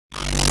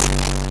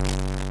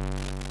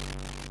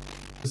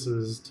This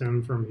is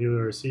Tim from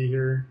Helio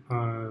here,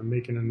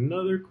 making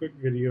another quick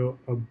video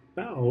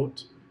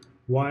about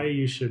why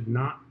you should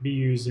not be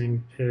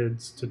using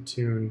PIDS to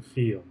tune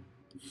feel.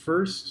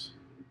 First,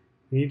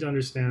 you need to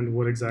understand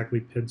what exactly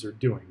PIDS are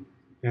doing.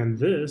 And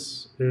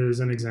this is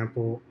an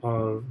example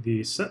of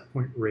the set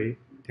point rate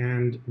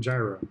and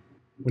gyro.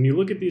 When you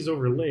look at these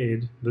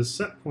overlaid, the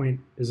set point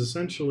is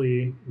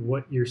essentially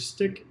what your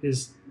stick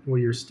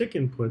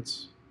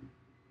inputs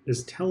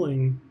is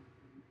telling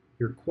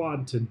your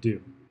quad to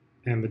do.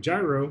 And the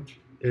gyro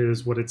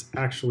is what it's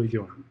actually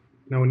doing.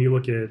 Now, when you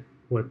look at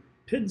what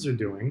PIDS are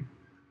doing,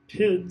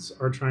 PIDS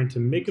are trying to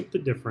make up the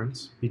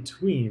difference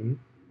between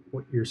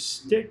what your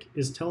stick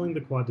is telling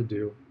the quad to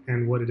do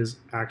and what it is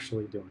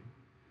actually doing.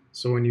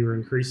 So when you're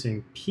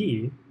increasing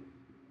P,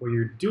 what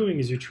you're doing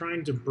is you're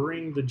trying to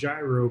bring the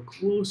gyro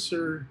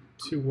closer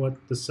to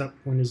what the set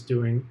point is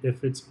doing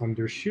if it's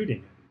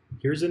undershooting it.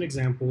 Here's an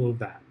example of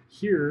that.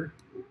 Here,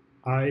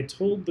 I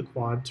told the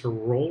quad to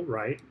roll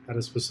right at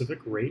a specific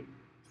rate,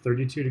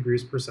 32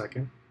 degrees per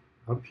second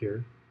up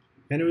here,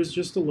 and it was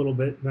just a little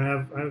bit. I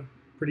have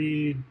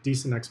pretty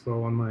decent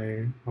expo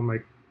on my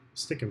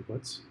stick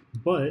inputs,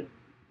 but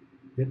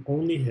it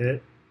only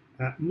hit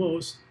at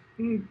most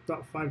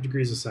about 5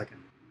 degrees a second.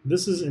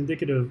 This is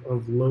indicative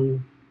of low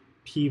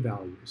P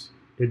values.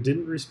 It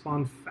didn't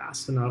respond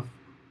fast enough,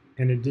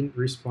 and it didn't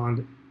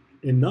respond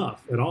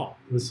enough at all.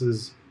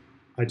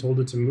 I told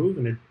it to move,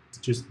 and it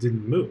just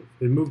didn't move.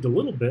 It moved a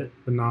little bit,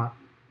 but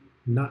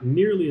not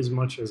nearly as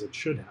much as it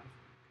should have.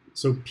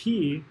 So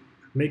P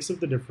makes up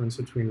the difference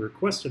between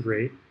requested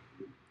rate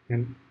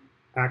and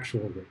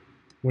actual rate.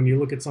 When you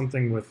look at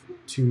something with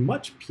too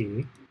much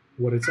P,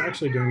 what it's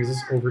actually doing is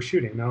it's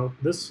overshooting. Now,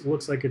 this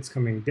looks like it's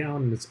coming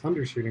down and it's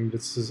undershooting,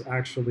 but this is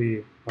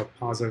actually a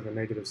positive and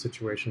negative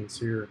situation.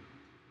 So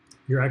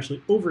you're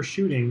actually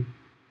overshooting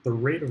the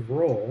rate of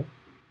roll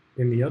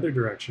in the other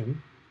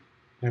direction,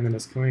 and then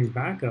it's coming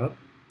back up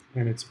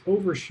and it's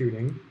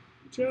overshooting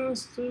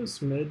just a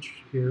smidge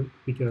here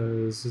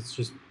because it's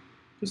just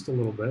a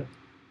little bit.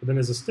 But then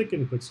as the stick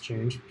inputs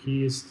change,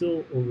 P is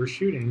still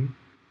overshooting,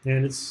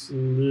 and it's a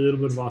little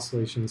bit of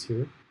oscillations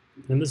here.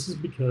 And this is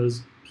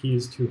because P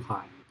is too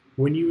high.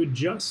 When you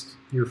adjust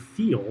your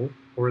feel,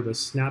 or the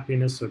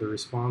snappiness or the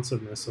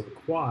responsiveness of a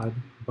quad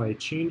by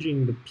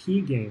changing the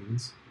P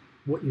gains,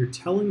 what you're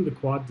telling the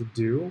quad to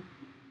do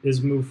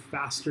is move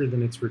faster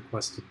than it's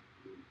requested.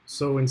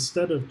 So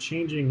instead of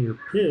changing your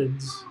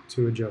PIDS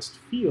to adjust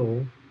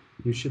feel,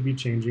 you should be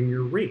changing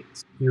your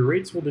rates. Your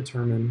rates will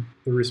determine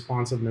the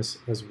responsiveness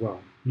as well.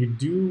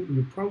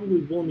 You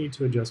probably will need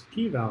to adjust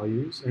P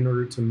values in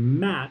order to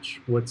match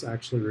what's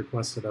actually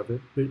requested of it,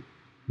 but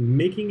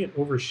making it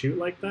overshoot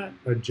like that,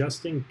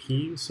 adjusting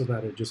P so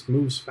that it just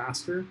moves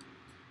faster,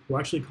 will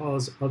actually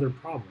cause other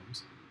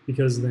problems,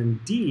 because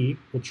then D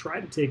will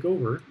try to take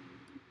over.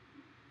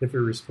 If it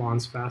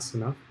responds fast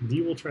enough,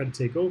 D will try to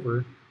take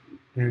over,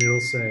 and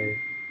it'll say,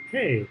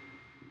 hey,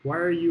 why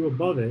are you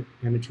above it?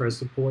 And it tries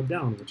to pull it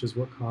down, which is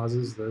what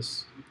causes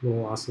this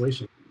little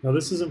oscillation. Now,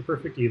 this isn't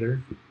perfect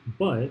either,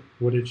 but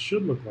what it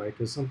should look like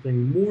is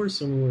something more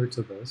similar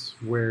to this,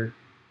 where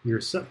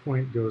your set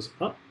point goes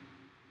up,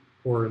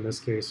 or in this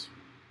case,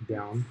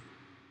 down,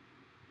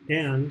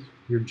 and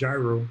your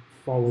gyro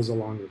follows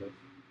along with it,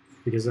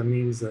 because that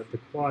means that the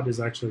quad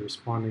is actually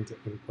responding to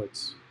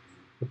inputs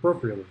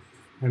appropriately.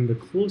 And the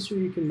closer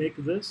you can make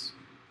this,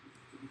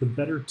 the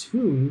better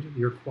tuned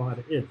your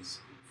quad is.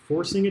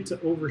 Forcing it to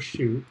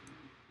overshoot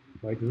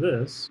like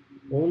this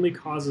only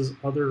causes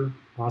other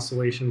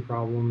oscillation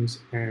problems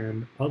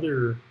and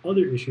other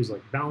issues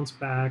like bounce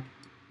back,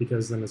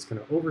 because then it's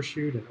going to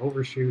overshoot and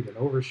overshoot and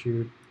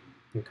overshoot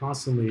and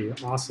constantly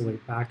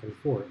oscillate back and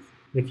forth.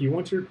 If you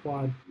want your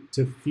quad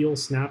to feel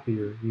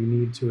snappier, you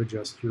need to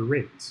adjust your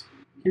rates.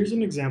 Here's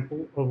an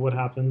example of what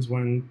happens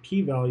when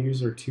P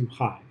values are too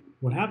high.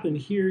 What happened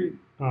here,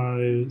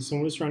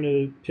 someone was trying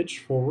to pitch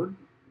forward,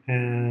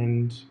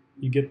 and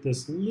you get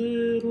this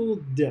little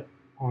dip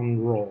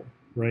on roll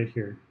right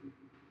here.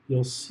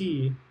 You'll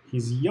see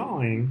he's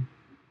yawing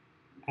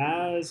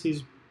as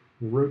he's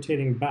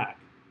rotating back.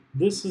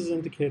 This is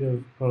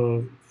indicative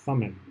of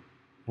thumbing,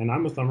 and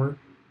I'm a thumber,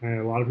 and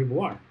a lot of people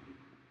are.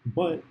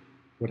 But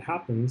what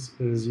happens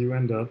is you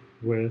end up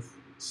with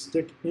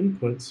stick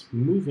inputs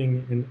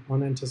moving in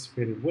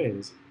unanticipated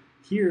ways.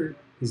 Here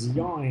he's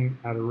yawing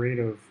at a rate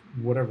of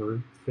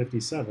whatever,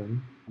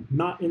 57,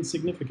 not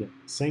insignificant.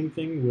 Same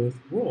thing with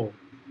roll.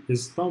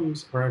 His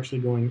thumbs are actually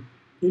going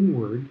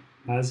inward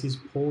as he's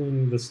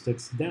pulling the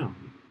sticks down.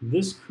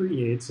 This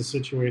creates a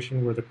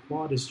situation where the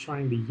quad is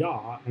trying to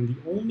yaw, and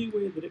the only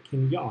way that it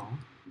can yaw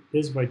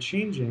is by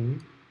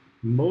changing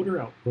motor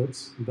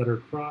outputs that are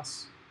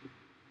across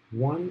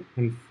 1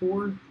 and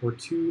 4 or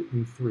 2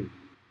 and 3.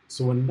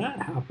 So when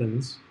that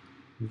happens,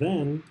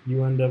 then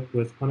you end up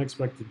with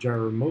unexpected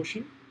gyro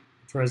motion.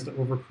 It tries to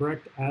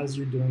overcorrect as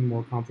you're doing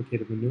more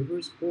complicated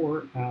maneuvers,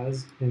 or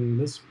as in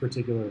this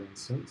particular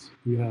instance,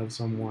 you have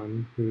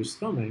someone who's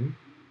thumbing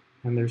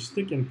and their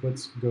stick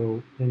inputs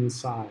go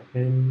inside,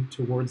 in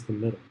towards the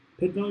middle.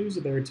 PID values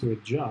are there to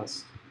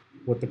adjust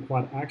what the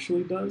quad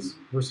actually does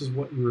versus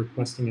what you're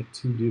requesting it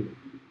to do.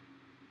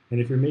 And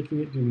if you're making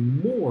it do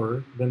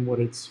more than what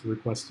it's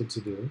requested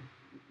to do,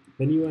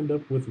 then you end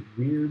up with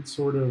weird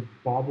sort of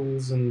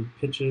bobbles and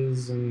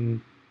pitches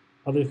and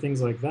other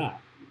things like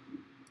that.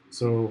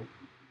 So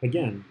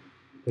again,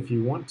 if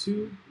you want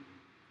to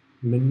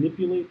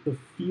manipulate the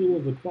feel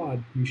of the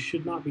quad, you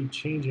should not be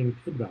changing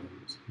PID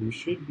values. You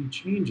should be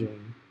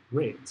changing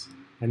rates.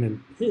 And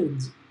then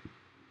PIDs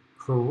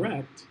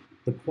correct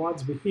the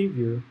quad's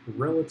behavior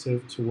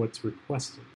relative to what's requested.